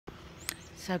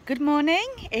So good morning.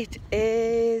 It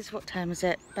is, what time is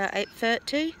it? About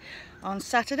 8:30 on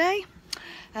Saturday.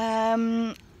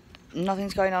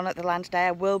 Nothing's going on at the land today.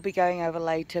 I will be going over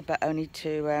later, but only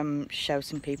to show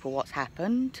some people what's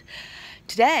happened.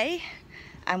 Today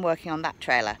I'm working on that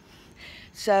trailer.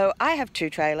 So I have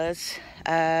two trailers.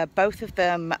 Both of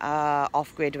them are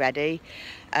off-grid ready.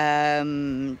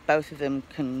 Both of them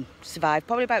can survive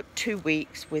probably about 2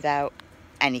 weeks without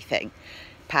anything.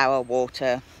 Power,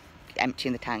 water,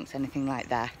 emptying the tanks, anything like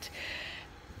that.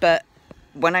 But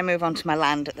when I move onto my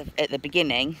land at the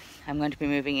beginning, I'm going to be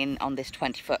moving in on this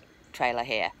 20-foot trailer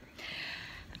here.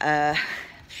 A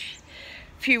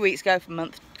few weeks ago, a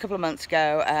couple of months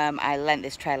ago, I lent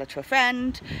this trailer to a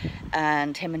friend,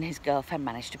 and him and his girlfriend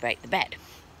managed to break the bed.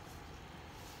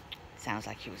 Sounds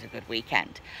like it was a good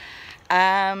weekend.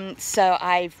 So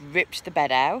I've ripped the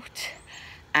bed out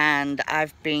and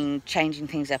I've been changing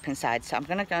things up inside. So I'm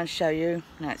going to go and show you.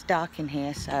 Now it's dark in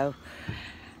here, so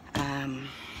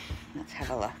let's have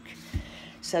a look.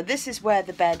 So this is where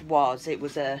the bed was. It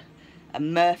was a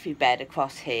Murphy bed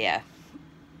across here,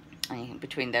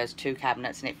 between those two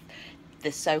cabinets, and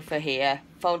the sofa here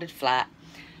folded flat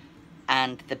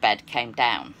and the bed came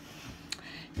down.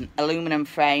 Aluminum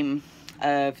frame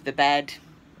of the bed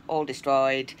all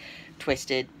destroyed,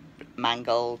 twisted,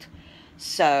 mangled.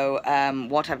 So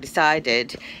what I've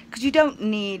decided, because you don't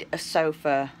need a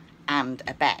sofa and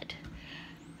a bed,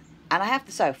 and I have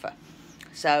the sofa,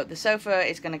 so the sofa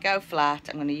is going to go flat.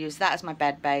 I'm going to use that as my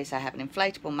bed base. I have an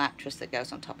inflatable mattress that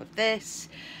goes on top of this,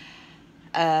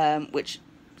 which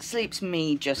sleeps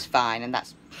me just fine, and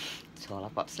that's all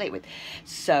I've got to sleep with.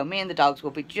 So me and the dogs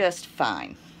will be just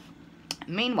fine.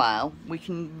 Meanwhile, we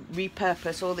can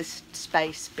repurpose all this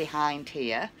space behind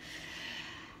here.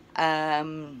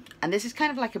 And this is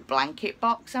kind of like a blanket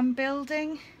box I'm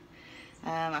building.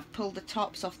 I've pulled the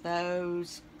tops off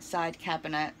those side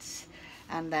cabinets,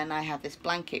 and then I have this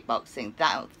blanket box thing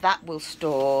that will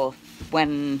store,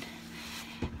 when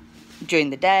during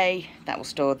the day, that will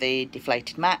store the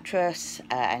deflated mattress,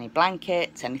 any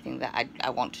blankets, anything that I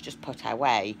want to just put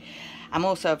away. I'm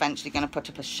also eventually going to put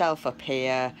up a shelf up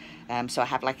here, so I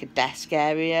have like a desk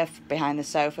area behind the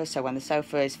sofa, so when the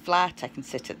sofa is flat I can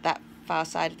sit at that far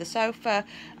side of the sofa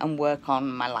and work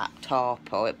on my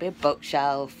laptop, or it'd be a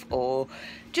bookshelf, or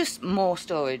just more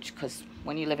storage, because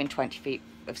when you live in 20 feet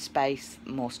of space,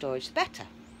 more storage the better.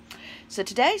 So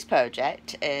today's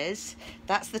project is,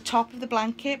 that's the top of the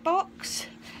blanket box,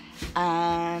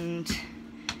 and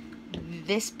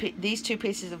these two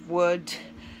pieces of wood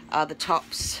are the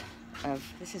tops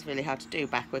of, this is really hard to do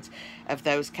backwards, of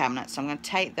those cabinets. So I'm going to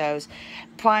take those,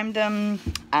 prime them,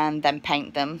 and then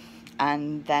paint them.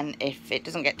 And then if it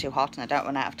doesn't get too hot and I don't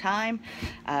run out of time,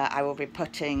 I will be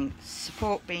putting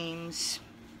support beams,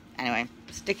 anyway,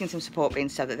 sticking some support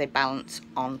beams so that they balance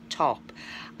on top.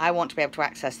 I want to be able to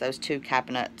access those two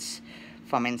cabinets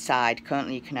from inside.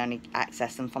 Currently you can only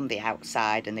access them from the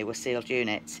outside, and they were sealed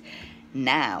units.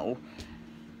 Now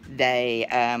the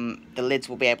lids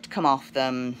will be able to come off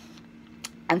them,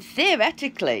 and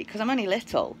theoretically, because I'm only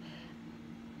little,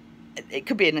 it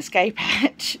could be an escape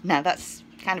hatch. Now that's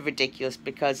kind of ridiculous,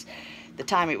 because the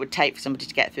time it would take for somebody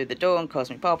to get through the door and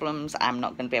cause me problems, I'm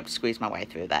not going to be able to squeeze my way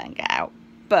through there and get out.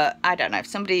 But I don't know, if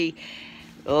somebody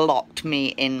locked me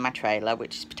in my trailer,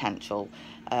 which is potential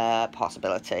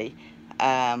possibility,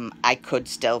 I could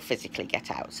still physically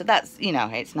get out. So that's, you know,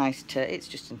 it's nice to, it's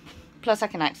just, plus I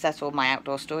can access all my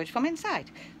outdoor storage from inside.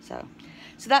 So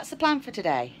that's the plan for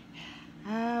today.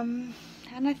 And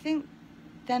I think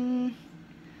then,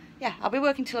 yeah, I'll be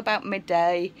working till about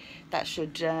midday. That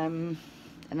should, and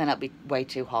then it'll be way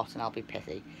too hot and I'll be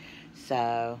pithy.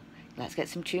 So let's get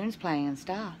some tunes playing and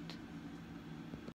start.